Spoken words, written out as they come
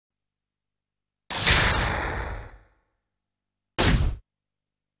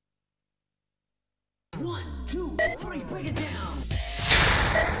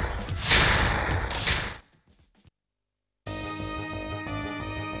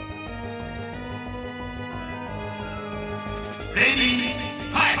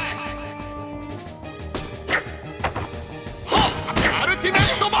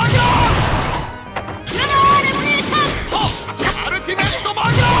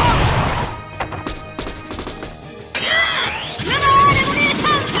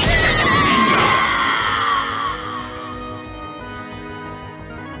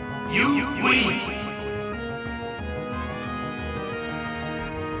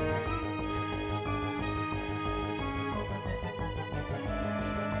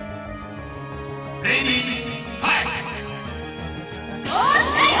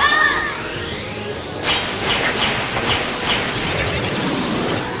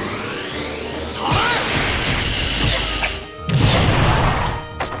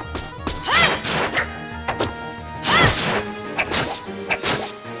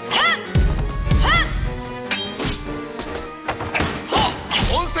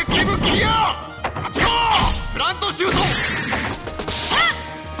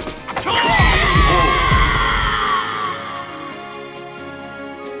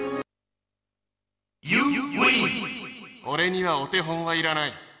俺にはお手本はいらな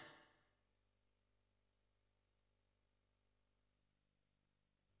い。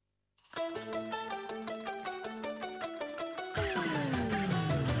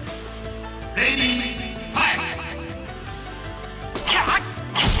レディーファイト。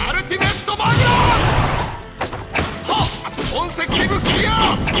アルティメットマグロ本石器具クリア。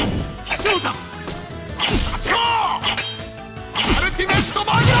どうだアルティメット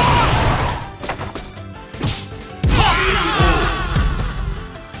マグロ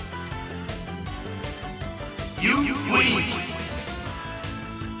You win!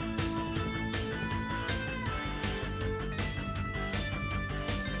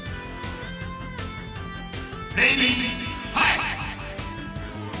 Ready, fight!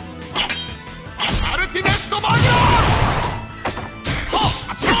 アルティメットマグロ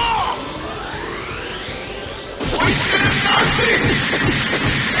ホイッスルダンス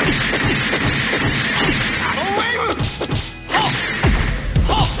アローウェイブ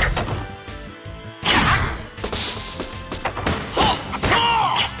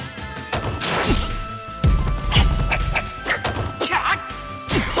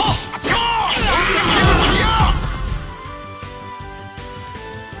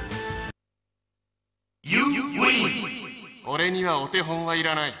俺にはお手本はい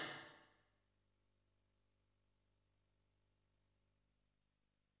らない。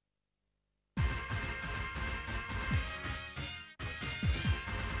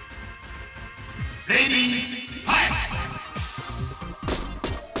レディーファイト。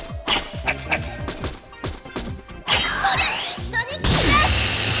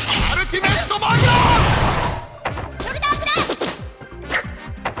アルティメットマグロ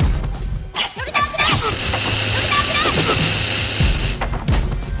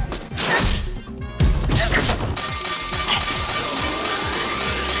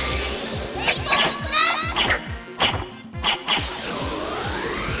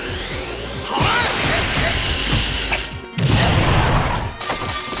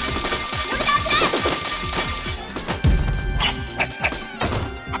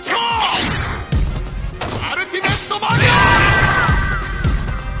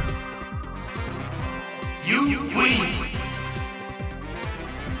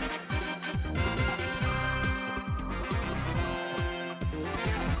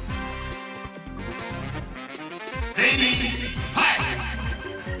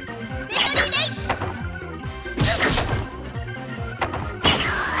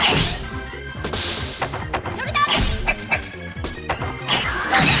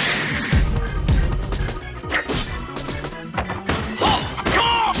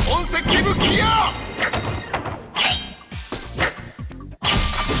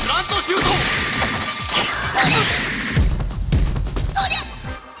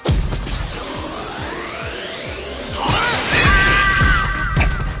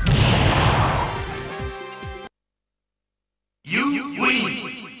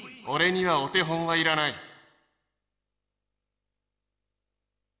俺にはお手本はいらない。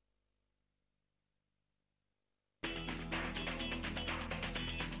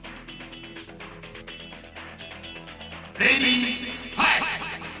レディーファイ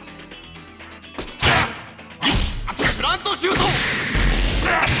ト。プラントシュート。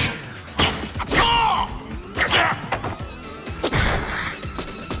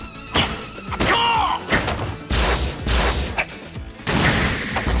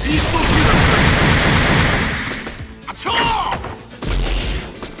イースト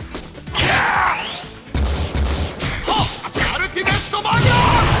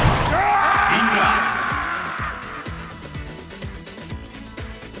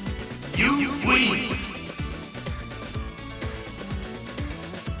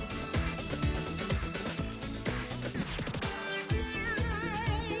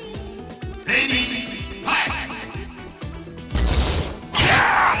レディーファイ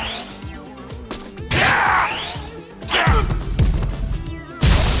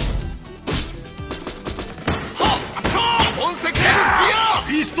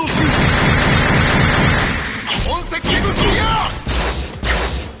ビーストシュート音石武器や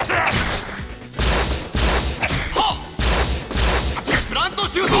プラント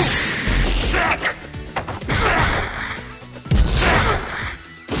シュート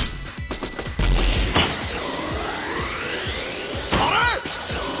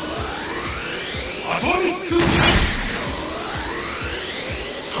アトミック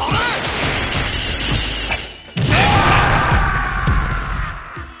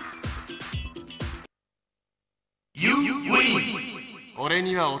俺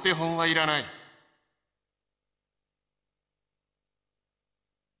にはお手本はいらない。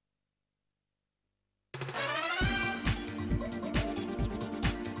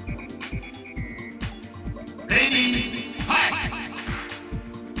レディーファイ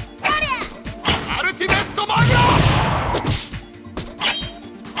アルティメットマギア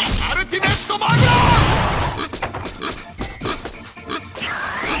アルティメットマギア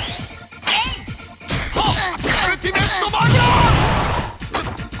アルティメットマギア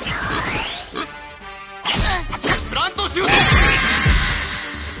プラントシュート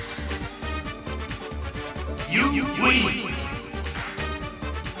You win!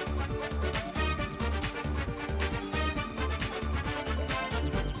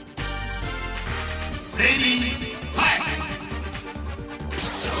 レディーファイ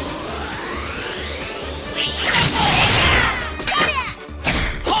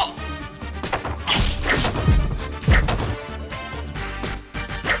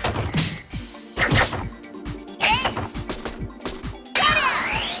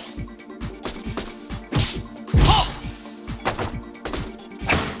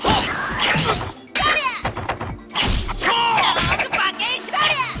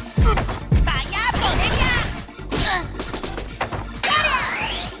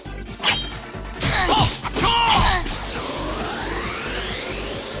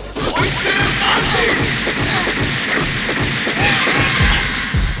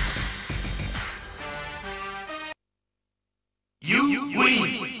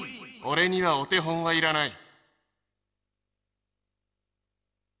俺にはお手本はいらない。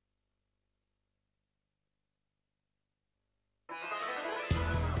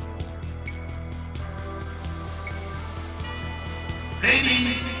レディ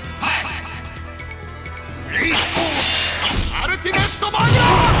ーファイレイスフォーアルティメットマギア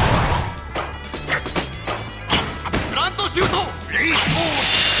プラントシュートレイスフ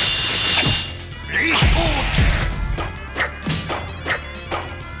ォーレイスフォー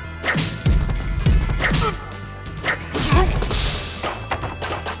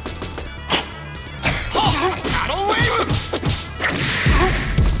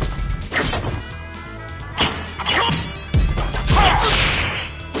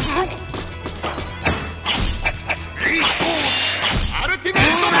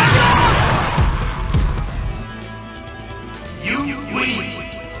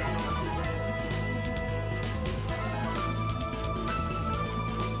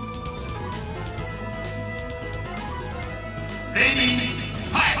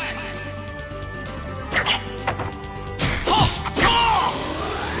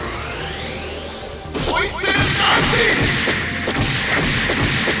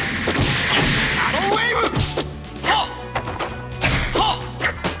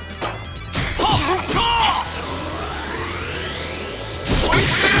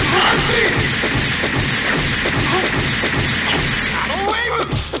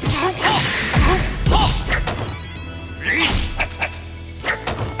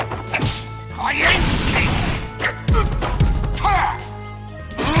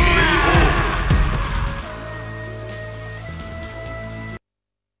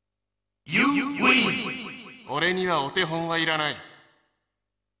俺にはお手本はいらない。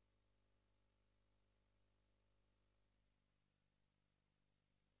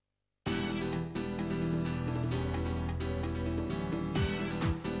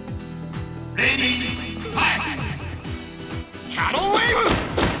レディーファイキャノンウェイブ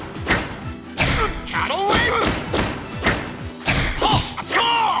キャノンウェイブはっキャー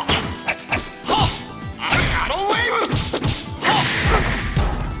はっキャノンウェイブ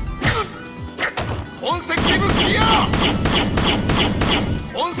本石武器や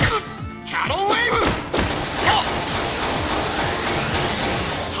本石キャノンウェイブはっ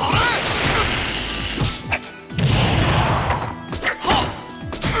それはっ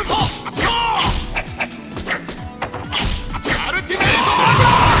はっキャーアルティメットマギア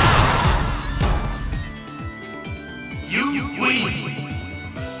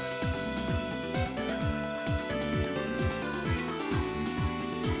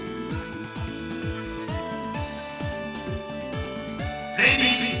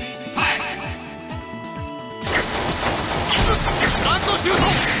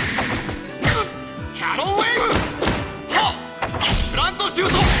アローウェーブ。はっプラントシュー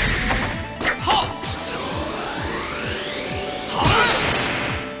ト。はっ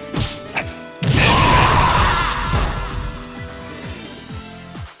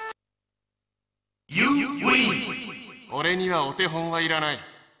俺にはお手本はいらない。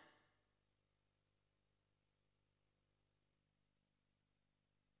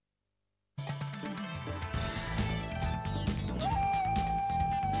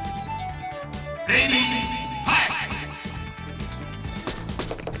レディーファイ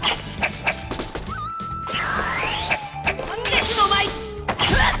ト。反撃の舞。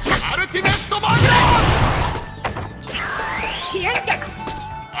アルティメットマグナ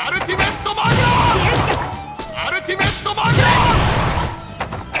アルティメットマグナアルティメットマグナ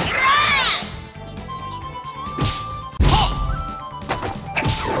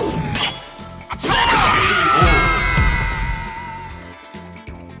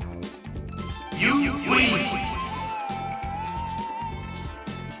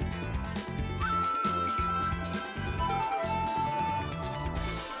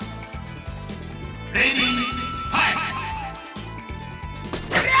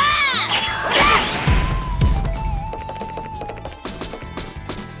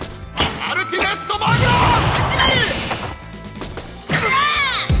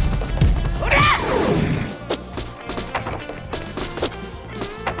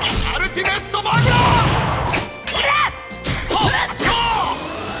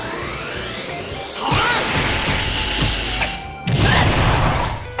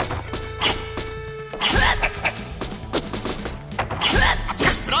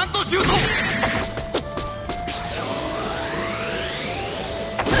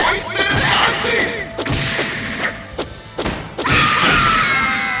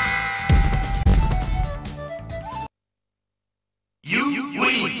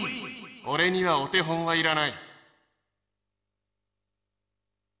俺にはお手本はいらない。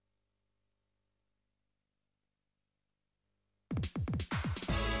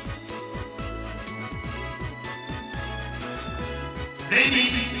レディー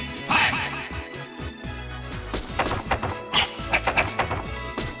ファイ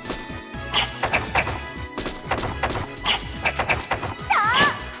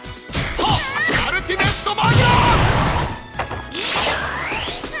ト。アルティメットマグナ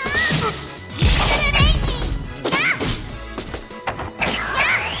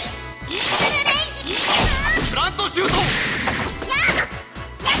プラントシュート。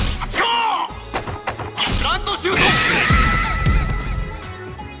プラントシュート。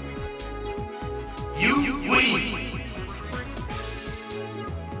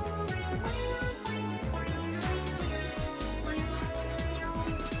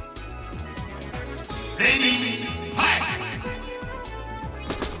レディーファイ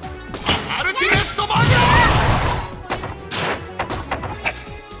アルティメットマグナ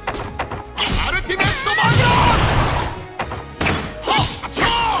アルティメットマグナはっ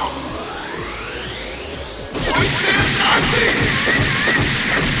ホイッスルアクシ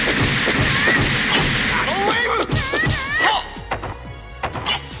アローウェーブ。はっ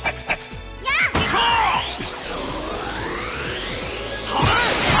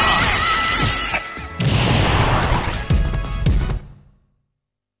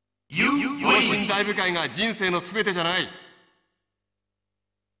等身大部会が人生の全てじゃない。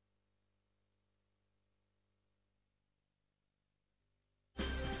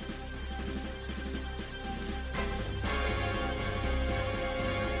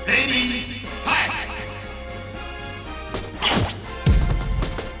レディーファイ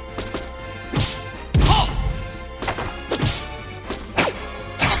ト。は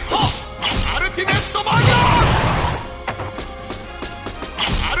っアルティメットマグナ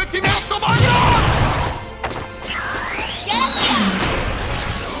アルティメットマグナ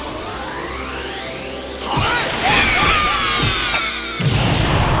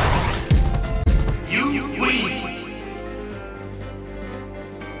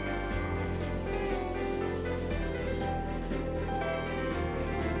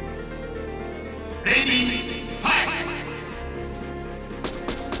レディーファイ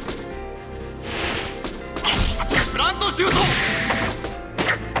ト。プラントシュート。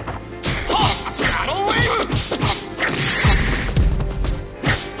はっアローウェーブ。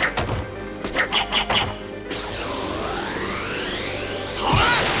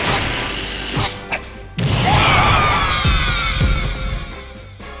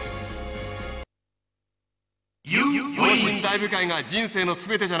等身大部会が人生の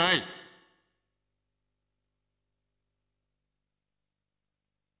全てじゃない。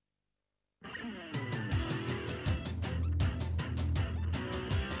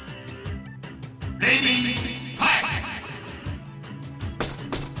レディーファイト。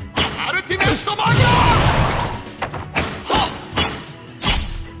アルティメットマニアはっ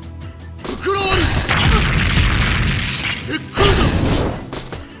ウクロールエックルダ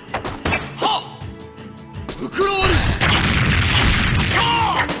はっウクロールキャ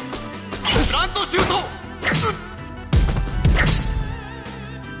ープラントシュートはっ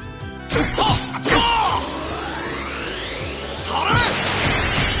キャーそれ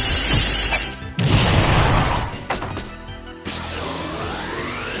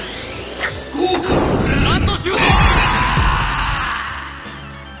ランドシュート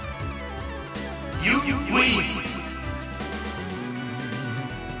You win!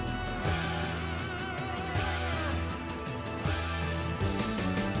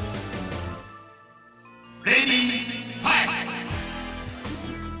 Ready, fight!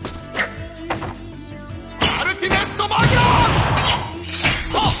 アルティメットマニア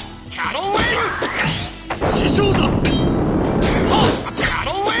はっキャノンウェイブ地上だはっキャ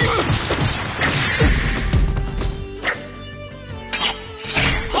ノンウェイブ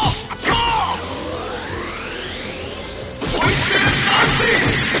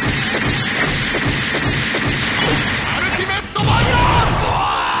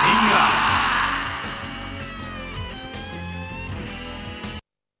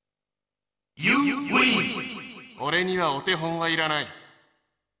俺にはお手本はいらない。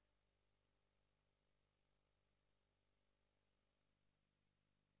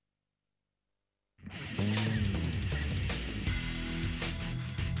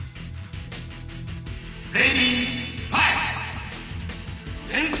レディーファイ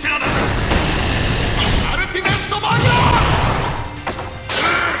ト。連射だ。アルティメットマニア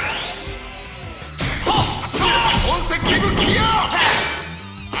はっ本石器武器や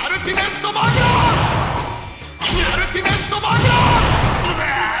アルティメットマニアアルティメットマニア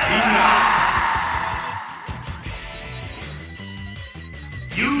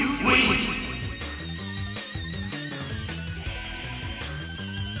You win!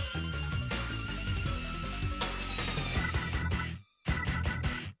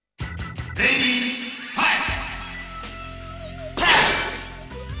 Ready, fight!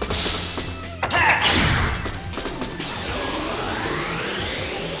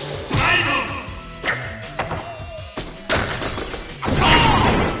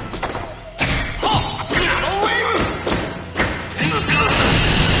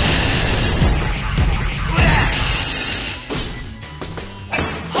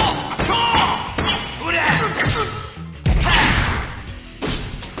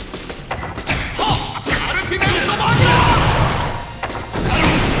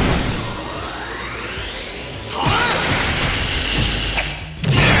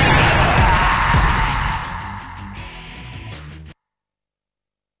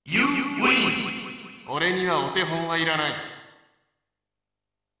俺にはお手本はいらない。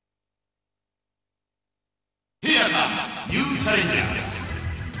ヘアがニューチャレンジャー。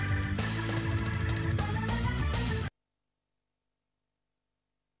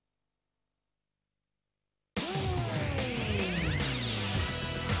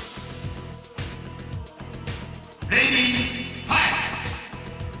レディーファイ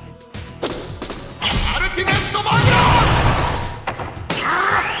ト。アルティメットマニア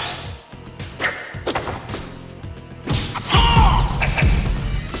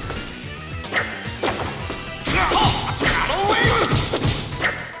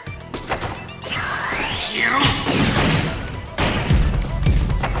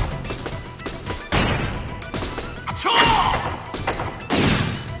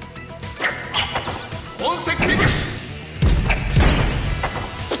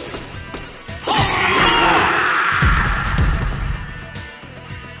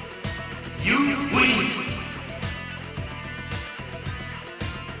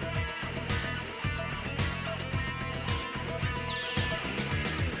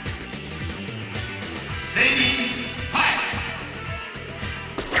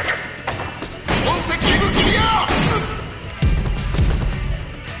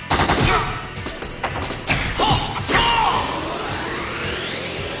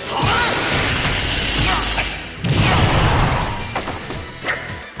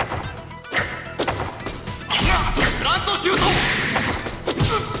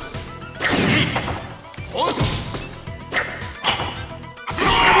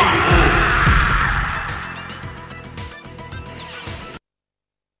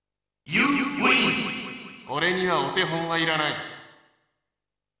俺にはお手本はいらない。